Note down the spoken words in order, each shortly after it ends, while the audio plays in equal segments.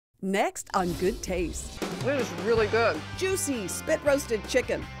Next on Good Taste. This is really good. Juicy spit-roasted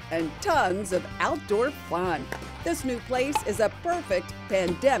chicken and tons of outdoor fun. This new place is a perfect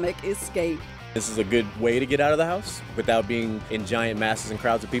pandemic escape. This is a good way to get out of the house without being in giant masses and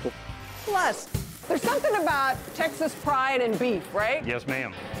crowds of people. Plus, there's something about Texas pride in beef, right? Yes,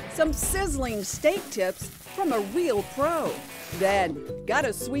 ma'am. Some sizzling steak tips from a real pro. Then, got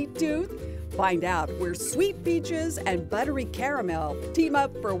a sweet tooth? Find out where sweet peaches and buttery caramel team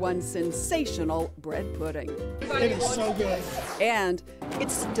up for one sensational bread pudding. It is so good. And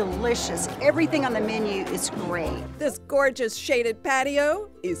it's delicious. Everything on the menu is great. This gorgeous shaded patio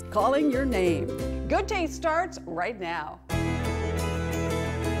is calling your name. Good Taste starts right now.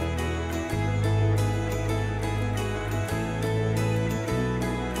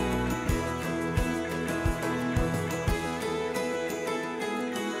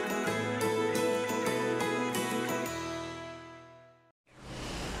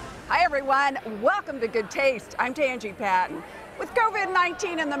 Hi everyone, welcome to Good Taste. I'm Tanji Patton. With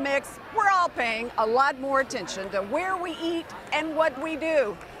COVID-19 in the mix, we're all paying a lot more attention to where we eat and what we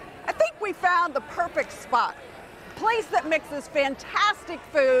do. I think we found the perfect spot. A place that mixes fantastic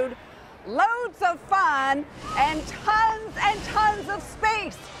food, loads of fun, and tons of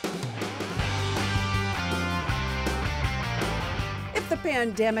space. If the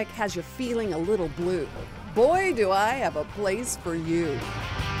pandemic has you feeling a little blue, boy do I have a place for you.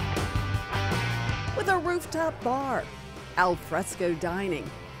 With a rooftop bar, al fresco dining,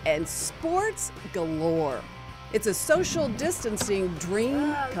 and sports galore. It's a social distancing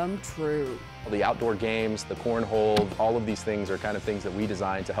dream come true. The outdoor games, the cornhole, all of these things are kind of things that we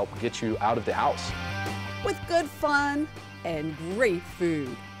designed to help get you out of the house. With good fun and great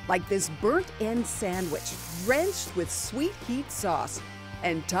food, like this burnt end sandwich, drenched with sweet heat sauce,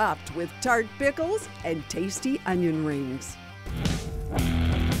 and topped with tart pickles and tasty onion rings.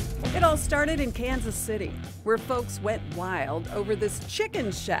 It all started in Kansas City, where folks went wild over this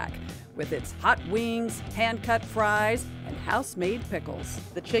chicken shack with its hot wings, hand-cut fries, and house-made pickles.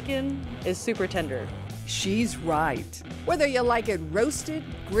 The chicken is super tender. She's right. Whether you like it roasted,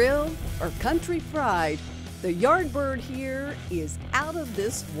 grilled, or country fried, the Yardbird here is out of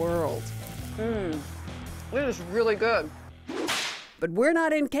this world. It is really good. But we're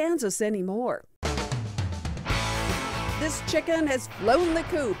not in Kansas anymore. This chicken has flown the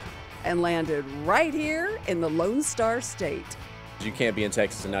coop and landed right here in the Lone Star State. You can't be in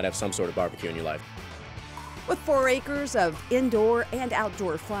Texas and not have some sort of barbecue in your life. With 4 acres of indoor and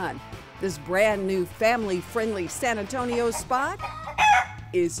outdoor fun, this brand new family-friendly San Antonio spot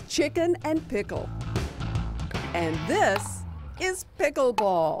is Chicken N Pickle. And this is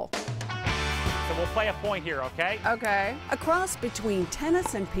pickleball. So we'll play a point here, okay? Okay. A cross between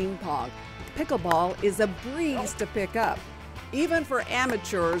tennis and ping pong, pickleball is a breeze to pick up, even for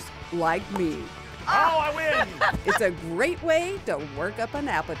amateurs like me. Oh, I win! It's a great way to work up an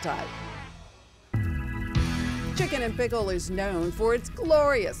appetite. Chicken N Pickle is known for its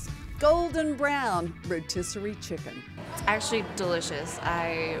glorious golden brown rotisserie chicken. It's actually delicious.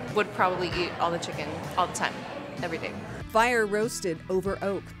 I would probably eat all the chicken all the time, every day. Fire roasted over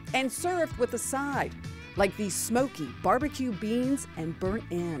oak and served with a side, like these smoky barbecue beans and burnt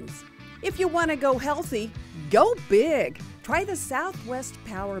ends. If you want to go healthy, go big. Try the Southwest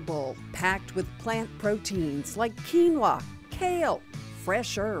Power Bowl, packed with plant proteins like quinoa, kale,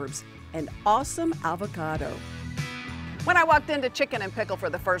 fresh herbs, and awesome avocado. When I walked into Chicken N Pickle for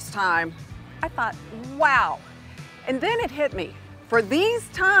the first time, I thought, wow. And then it hit me. For these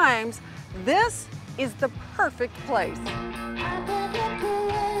times, this is the perfect place.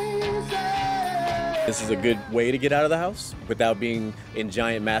 This is a good way to get out of the house without being in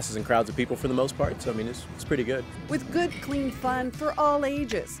giant masses and crowds of people for the most part. So, I mean, it's pretty good. With good, clean fun for all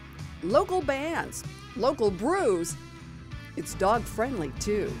ages. Local bands, local brews. It's dog-friendly,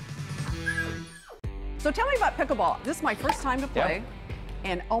 too. So tell me about pickleball. This is my first time to play.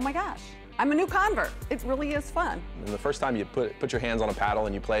 And oh my gosh, I'm a new convert. It really is fun. And the first time you put your hands on a paddle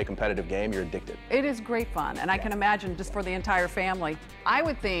and you play a competitive game, you're addicted. It is great fun, and I can imagine just for the entire family. I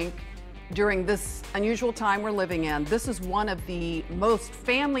would think during this unusual time we're living in, this is one of the most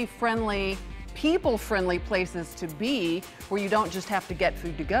family-friendly, people-friendly places to be where you don't just have to get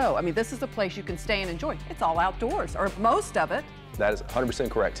food to go. I mean, this is a place you can stay and enjoy. It's all outdoors, or most of it. That is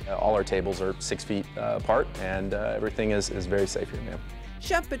 100% correct. All our tables are 6 feet apart, and everything is very safe here, ma'am.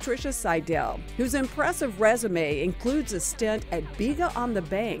 Chef Patricia Seidel, whose impressive resume includes a stint at Biga on the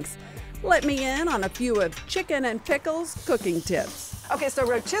Banks, let me in on a few of Chicken N Pickle's cooking tips. Okay, so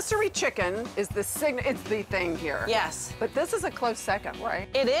rotisserie chicken is the thing here. Yes. But this is a close second, right?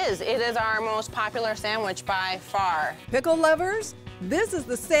 It is. It is our most popular sandwich by far. Pickle lovers, This is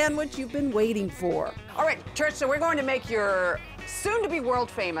the sandwich you've been waiting for. All right, Trish, so we're going to make your soon-to-be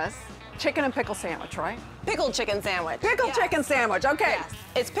world-famous chicken and pickle sandwich, right? Pickled chicken sandwich. Pickled chicken sandwich, okay. Yes.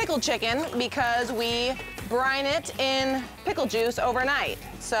 It's pickled chicken because we brine it in pickle juice overnight.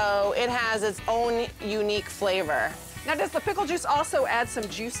 So it has its own unique flavor. Now, does the pickle juice also add some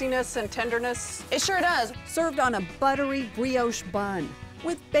juiciness and tenderness? It sure does. Served on a buttery brioche bun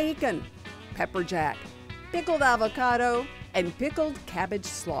with bacon, pepper jack, pickled avocado, and pickled cabbage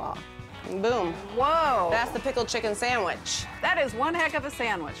slaw. Boom. Whoa. That's the pickled chicken sandwich. That is one heck of a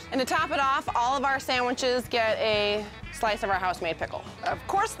sandwich. And to top it off, all of our sandwiches get a slice of our house-made pickle. Of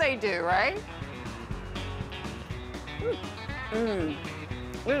course they do, right? It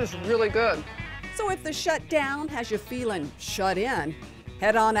is really good. So if the shutdown has you feeling shut in,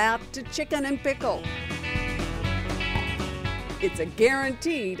 head on out to Chicken N Pickle. It's a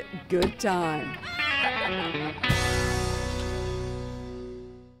guaranteed good time.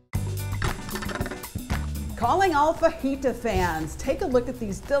 Calling all fajita fans, take a look at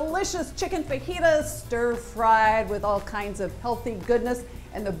these delicious chicken fajitas, stir-fried with all kinds of healthy goodness.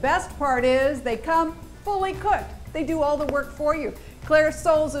 And the best part is they come fully cooked. They do all the work for you. Claire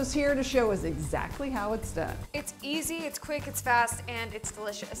Souls is here to show us exactly how it's done. It's easy, it's quick, it's fast, and it's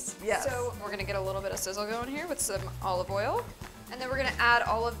delicious. Yes. So we're gonna get a little bit of sizzle going here with some olive oil. And then we're gonna add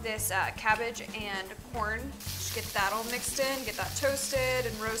all of this cabbage and corn. Just get that all mixed in, get that toasted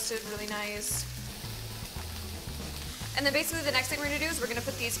and roasted really nice. And then basically the next thing we're gonna do is we're gonna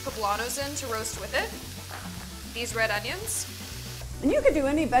put these poblanos in to roast with it. These red onions. And you can do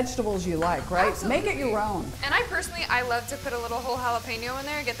any vegetables you like, right? Absolutely. Make it your own. And I love to put a little whole jalapeno in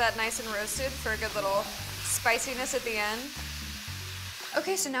there and get that nice and roasted for a good little spiciness at the end.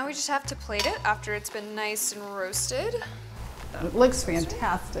 Okay, so now we just have to plate it after it's been nice and roasted. It looks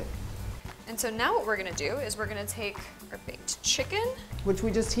fantastic. And so now what we're gonna do is we're gonna take our baked chicken. Which we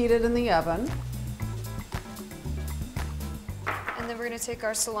just heated in the oven. And then we're gonna take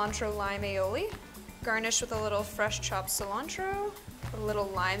our cilantro lime aioli, garnish with a little fresh chopped cilantro, a little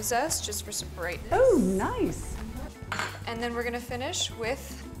lime zest just for some brightness. Oh, nice. And then we're gonna finish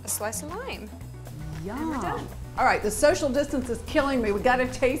with a slice of lime. Yum. And we're done. All right, the social distance is killing me. We gotta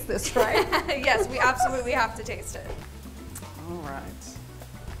taste this, right? Yes, we absolutely have to taste it. All right.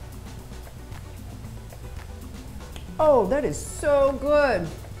 Oh, that is so good.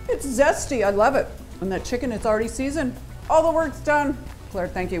 It's zesty, I love it. And that chicken, it's already seasoned. All the work's done. Claire,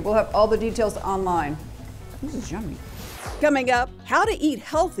 thank you. We'll have all the details online. This is yummy. Coming up, how to eat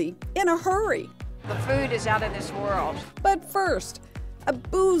healthy in a hurry. The food is out of this world. But first, a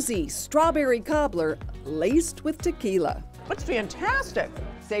boozy strawberry cobbler laced with tequila. That's fantastic.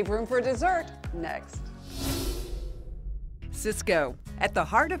 Save room for dessert next. Cisco, at the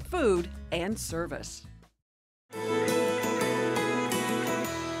heart of food and service.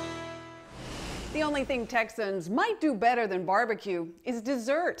 The only thing Texans might do better than barbecue is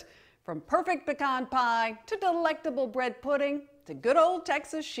dessert. From perfect pecan pie to delectable bread pudding to good old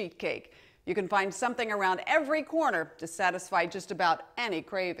Texas sheet cake. You can find something around every corner to satisfy just about any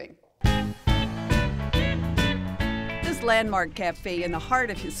craving. This landmark cafe in the heart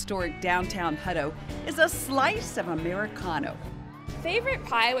of historic downtown Hutto is a slice of Americano. Favorite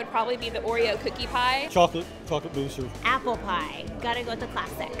pie would probably be the Oreo cookie pie. Chocolate booster. Apple pie, gotta go with the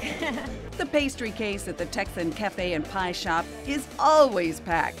classic. The pastry case at the Texan Cafe and Pie Shop is always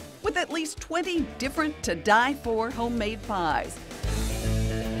packed with at least 20 different to-die-for homemade pies.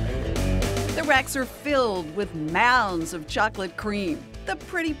 The racks are filled with mounds of chocolate cream, the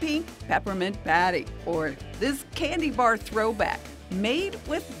pretty pink peppermint patty, or this candy bar throwback made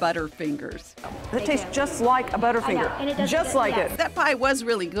with Butterfingers. That tastes just like a Butterfinger. And it does just like it. That pie was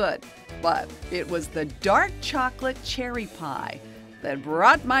really good, but it was the dark chocolate cherry pie that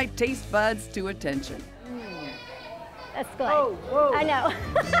brought my taste buds to attention. That's good. Oh, whoa. I know.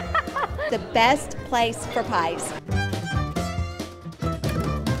 The best place for pies.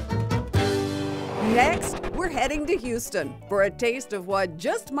 Next, we're heading to Houston for a taste of what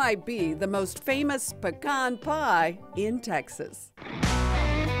just might be the most famous pecan pie in Texas.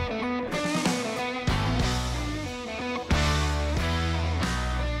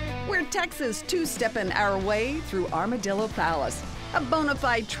 We're Texas two-stepping our way through Armadillo Palace, a bona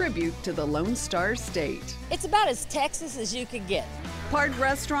fide tribute to the Lone Star State. It's about as Texas as you could get. Part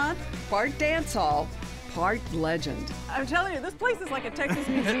restaurant, part dance hall, part legend. I'm telling you, this place is like a Texas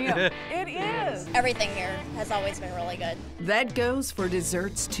museum. It is. Everything here has always been really good. That goes for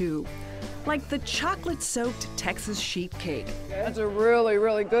desserts too, like the chocolate-soaked Texas sheet cake. That's a really,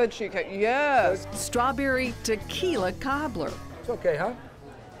 really good sheet cake. Yes. Strawberry tequila cobbler. It's okay, huh?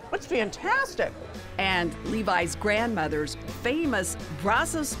 That's fantastic. And Levi's grandmother's famous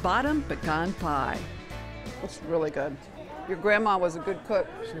Brazos Bottom Pecan Pie. That's really good. Your grandma was a good cook.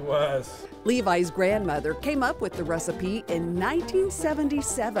 She was. Levi's grandmother came up with the recipe in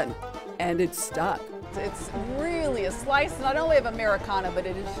 1977, and it stuck. It's really a slice not only of Americana, but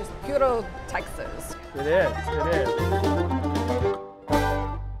it is just puro Texas. It is.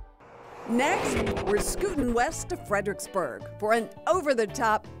 Next, we're scooting west to Fredericksburg for an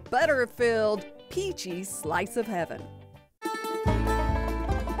over-the-top, butter-filled, peachy slice of heaven.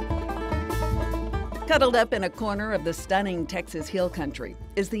 Cuddled up in a corner of the stunning Texas Hill Country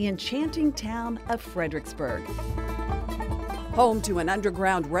is the enchanting town of Fredericksburg, home to an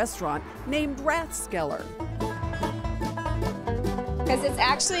underground restaurant named Rathskeller. Because it's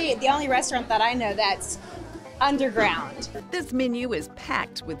actually the only restaurant that I know that's underground. This menu is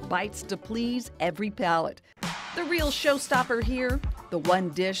packed with bites to please every palate. The real showstopper here, the one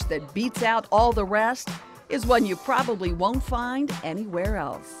dish that beats out all the rest, is one you probably won't find anywhere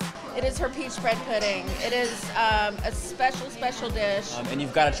else. It is her peach bread pudding. It is a special dish. And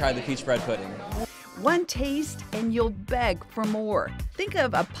you've got to try the peach bread pudding. One taste and you'll beg for more. Think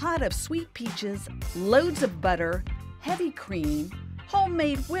of a pot of sweet peaches, loads of butter, heavy cream,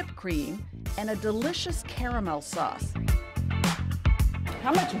 homemade whipped cream, and a delicious caramel sauce.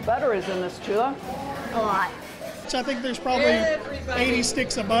 How much butter is in this, Chula? A lot. I think there's probably 80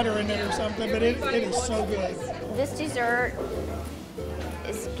 sticks of butter in it or something, but it is so good. This dessert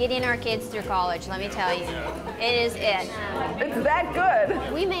is getting our kids through college, let me tell you. It is it. It's that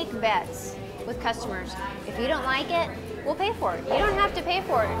good. We make bets with customers. If you don't like it, we'll pay for it. You don't have to pay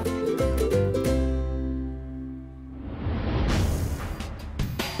for it.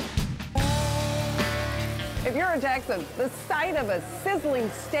 If you're in Texas, the sight of a sizzling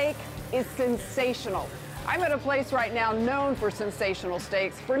steak is sensational. I'm at a place right now known for sensational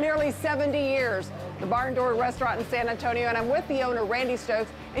steaks for nearly 70 years, the Barn Door Restaurant in San Antonio, and I'm with the owner, Randy Stokes,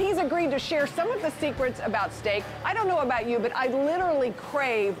 and he's agreed to share some of the secrets about steak. I don't know about you, but I literally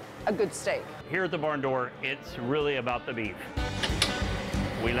crave a good steak. Here at the Barn Door, it's really about the beef.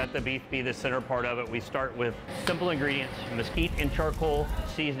 We let the beef be the center part of it. We start with simple ingredients, mesquite and charcoal,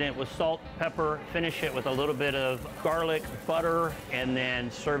 season it with salt, pepper, finish it with a little bit of garlic, butter, and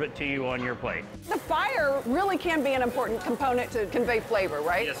then serve it to you on your plate. The fire really can be an important component to convey flavor,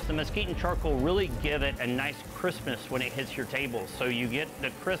 right? Yes, the mesquite and charcoal really give it a nice crispness when it hits your table. So you get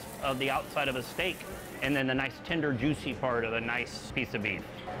the crisp of the outside of a steak and then the nice tender, juicy part of a nice piece of beef.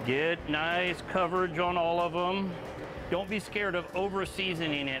 Get nice coverage on all of them. Don't be scared of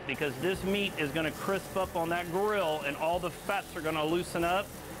over-seasoning it because this meat is going to crisp up on that grill and all the fats are going to loosen up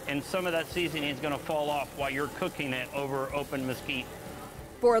and some of that seasoning is going to fall off while you're cooking it over open mesquite.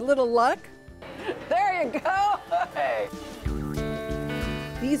 For a little luck, there you go. Hey.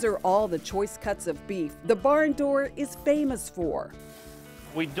 These are all the choice cuts of beef the Barn Door is famous for.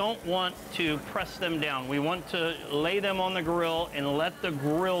 We don't want to press them down. We want to lay them on the grill and let the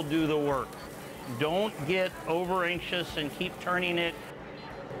grill do the work. Don't get over anxious and keep turning it.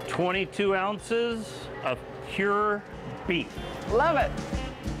 22 ounces of pure beef. Love it.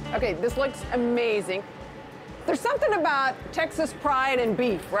 Okay, this looks amazing. There's something about Texas pride in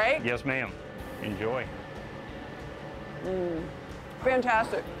beef, right? Yes, ma'am. Enjoy.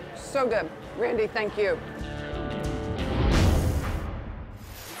 Fantastic. So good. Randy, thank you.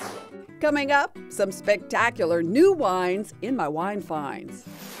 Coming up, some spectacular new wines in my wine finds.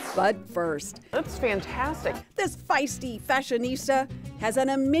 But first, that's fantastic. This feisty fashionista has an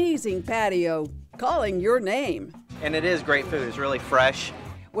amazing patio calling your name. And it is great food. It's really fresh.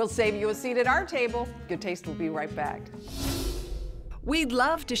 We'll save you a seat at our table. Good Taste will be right back. We'd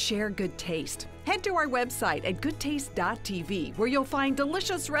love to share Good Taste. Head to our website at goodtaste.tv where you'll find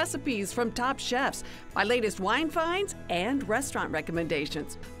delicious recipes from top chefs, my latest wine finds, and restaurant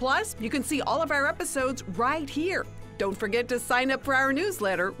recommendations. Plus, you can see all of our episodes right here. Don't forget to sign up for our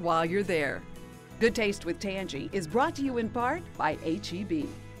newsletter while you're there. Good Taste with Tanji is brought to you in part by H-E-B.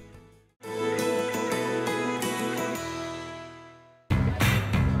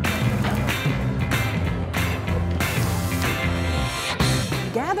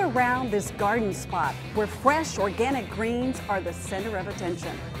 Gather round this garden spot where fresh organic greens are the center of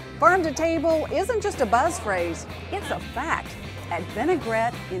attention. Farm to table isn't just a buzz phrase, it's a fact at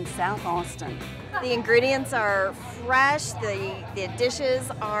Vinaigrette in South Austin. The ingredients are fresh, the dishes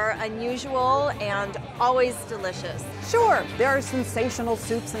are unusual and always delicious. Sure, there are sensational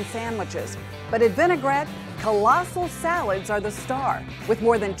soups and sandwiches, but at Vinaigrette, colossal salads are the star, with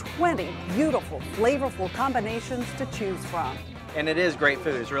more than 20 beautiful, flavorful combinations to choose from. And it is great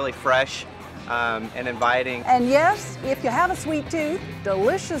food. It's really fresh. and inviting. And yes, if you have a sweet tooth,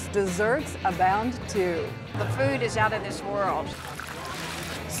 delicious desserts abound too. The food is out of this world.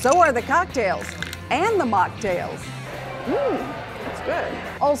 So are the cocktails and the mocktails. That's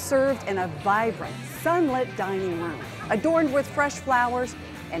good. All served in a vibrant, sunlit dining room, adorned with fresh flowers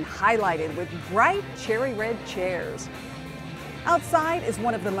and highlighted with bright cherry red chairs. Outside is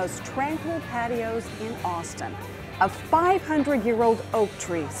one of the most tranquil patios in Austin. A 500-year-old oak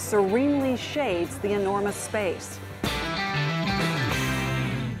tree serenely shades the enormous space.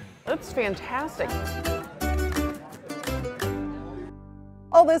 That's fantastic.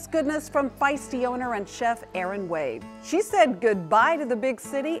 All this goodness from feisty owner and chef Erin Wade. She said goodbye to the big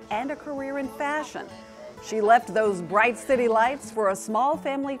city and a career in fashion. She left those bright city lights for a small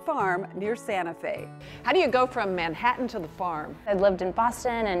family farm near Santa Fe. How do you go from Manhattan to the farm? I'd lived in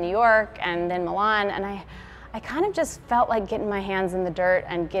Boston and New York and then Milan, and I kind of just felt like getting my hands in the dirt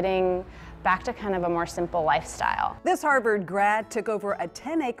and getting back to kind of a more simple lifestyle. This Harvard grad took over a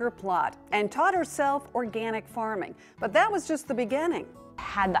 10-acre plot and taught herself organic farming, but that was just the beginning.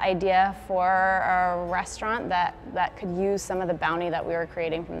 Had the idea for a restaurant that could use some of the bounty that we were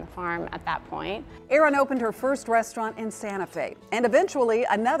creating from the farm at that point. Erin opened her first restaurant in Santa Fe and eventually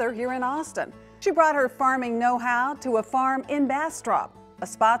another here in Austin. She brought her farming know-how to a farm in Bastrop, a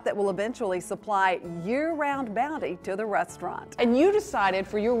spot that will eventually supply year-round bounty to the restaurant. And you decided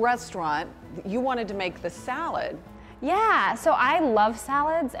for your restaurant you wanted to make the salad. Yeah, so I love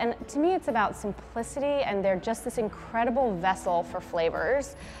salads, and to me it's about simplicity, and they're just this incredible vessel for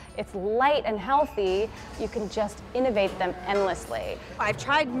flavors. It's light and healthy. You can just innovate them endlessly. I've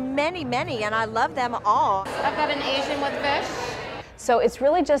tried many, and I love them all. I've got an Asian with fish. So it's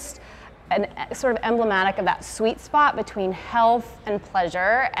really just sort of emblematic of that sweet spot between health and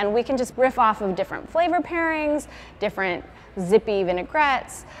pleasure, and we can just riff off of different flavor pairings, different zippy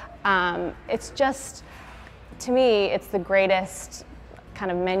vinaigrettes. It's just, to me, it's the greatest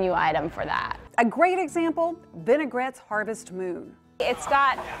kind of menu item for that. A great example, Vinaigrette's Harvest Moon. It's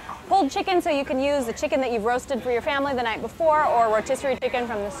got pulled chicken, so you can use the chicken that you've roasted for your family the night before, or rotisserie chicken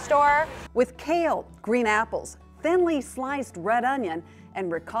from the store. With kale, green apples, thinly sliced red onion, and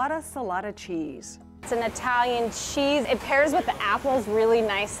ricotta salata cheese. It's an Italian cheese. It pairs with the apples really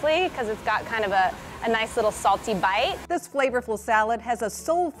nicely because it's got kind of a nice little salty bite. This flavorful salad has a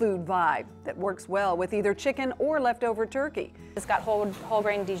soul food vibe that works well with either chicken or leftover turkey. It's got whole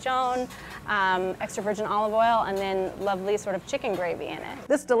grain Dijon, extra virgin olive oil, and then lovely sort of chicken gravy in it.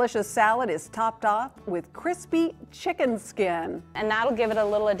 This delicious salad is topped off with crispy chicken skin. And that'll give it a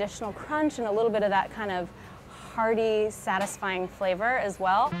little additional crunch and a little bit of that kind of hearty, satisfying flavor as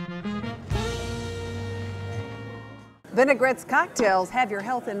well. Vinaigrette's cocktails have your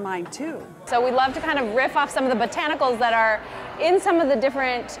health in mind too. So we love to kind of riff off some of the botanicals that are in some of the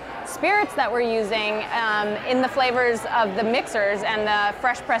different spirits that we're using in the flavors of the mixers and the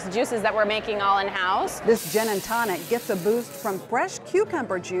fresh pressed juices that we're making all in-house. This gin and tonic gets a boost from fresh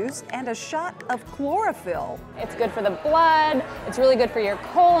cucumber juice and a shot of chlorophyll. It's good for the blood, it's really good for your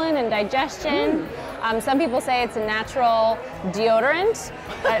colon and digestion. Some people say it's a natural deodorant.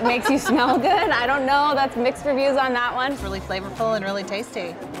 It makes you smell good. I don't know, that's mixed reviews on that one. It's really flavorful and really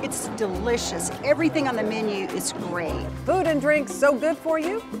tasty. It's delicious. Everything on the menu is great. Food and drinks so good for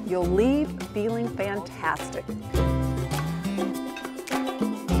you, you'll leave feeling fantastic.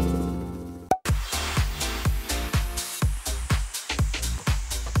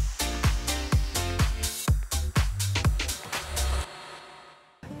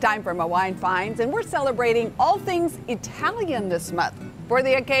 Time for my wine finds, and we're celebrating all things Italian this month. For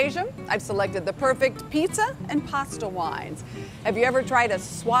the occasion, I've selected the perfect pizza and pasta wines. Have you ever tried a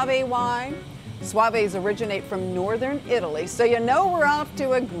Soave wine? Soaves originate from northern Italy, so you know we're off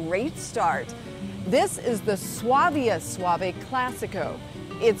to a great start. This is the Soave Classico.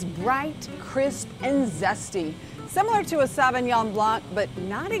 It's bright, crisp, and zesty, similar to a Sauvignon Blanc, but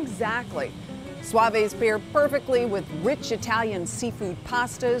not exactly. Soaves pair perfectly with rich Italian seafood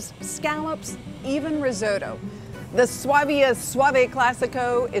pastas, scallops, even risotto. The Soave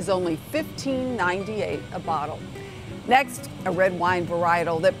Classico is only $15.98 a bottle. Next, a red wine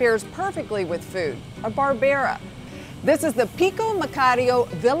varietal that pairs perfectly with food, a Barbera. This is the Pico Macario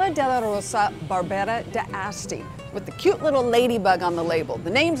Villa della Rosa Barbera d'Asti, with the cute little ladybug on the label. The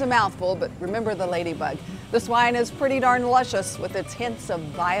name's a mouthful, but remember the ladybug. This wine is pretty darn luscious with its hints of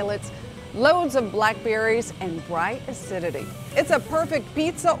violets, loads of blackberries, and bright acidity. It's a perfect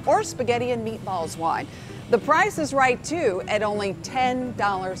pizza or spaghetti and meatballs wine. The price is right too, at only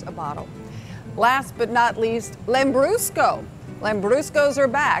 $10 a bottle. Last but not least, Lambrusco. Lambruscos are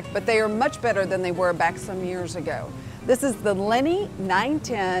back, but they are much better than they were back some years ago. This is the Lenny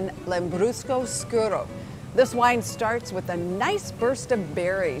 910 Lambrusco Scuro. This wine starts with a nice burst of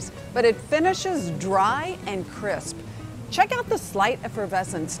berries, but it finishes dry and crisp. Check out the slight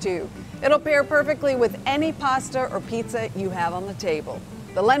effervescence too. It'll pair perfectly with any pasta or pizza you have on the table.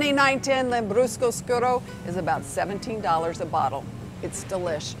 The Lenny 910 Lambrusco Scuro is about $17 a bottle. It's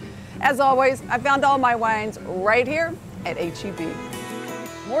delish. As always, I found all my wines right here at H-E-B.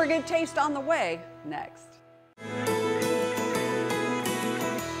 More good taste on the way next.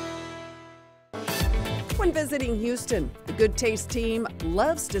 When visiting Houston, the Good Taste team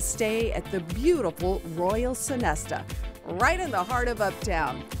loves to stay at the beautiful Royal Sonesta, right in the heart of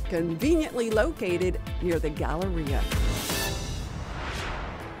Uptown, conveniently located near the Galleria.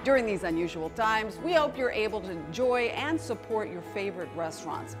 During these unusual times, we hope you're able to enjoy and support your favorite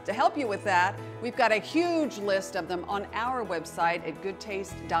restaurants. To help you with that, we've got a huge list of them on our website at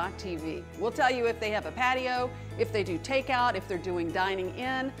goodtaste.tv. We'll tell you if they have a patio, if they do takeout, if they're doing dining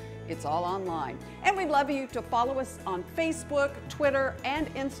in. It's all online. And we'd love you to follow us on Facebook, Twitter,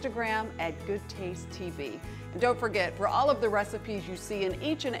 and Instagram at Good Taste TV. And don't forget, for all of the recipes you see in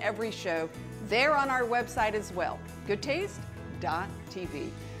each and every show, they're on our website as well, goodtaste.tv.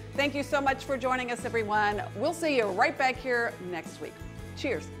 Thank you so much for joining us, everyone. We'll see you right back here next week.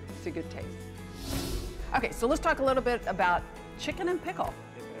 Cheers to good taste. Okay, so let's talk a little bit about Chicken N Pickle.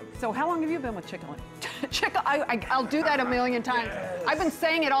 So how long have you been with Chicken? I'll do that a million times. I've been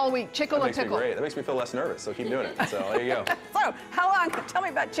saying it all week, Chicken and Pickle. Great. That makes me feel less nervous, so keep doing it. So there you go. So how long? Tell me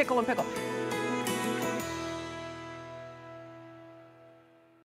about Chicken N Pickle.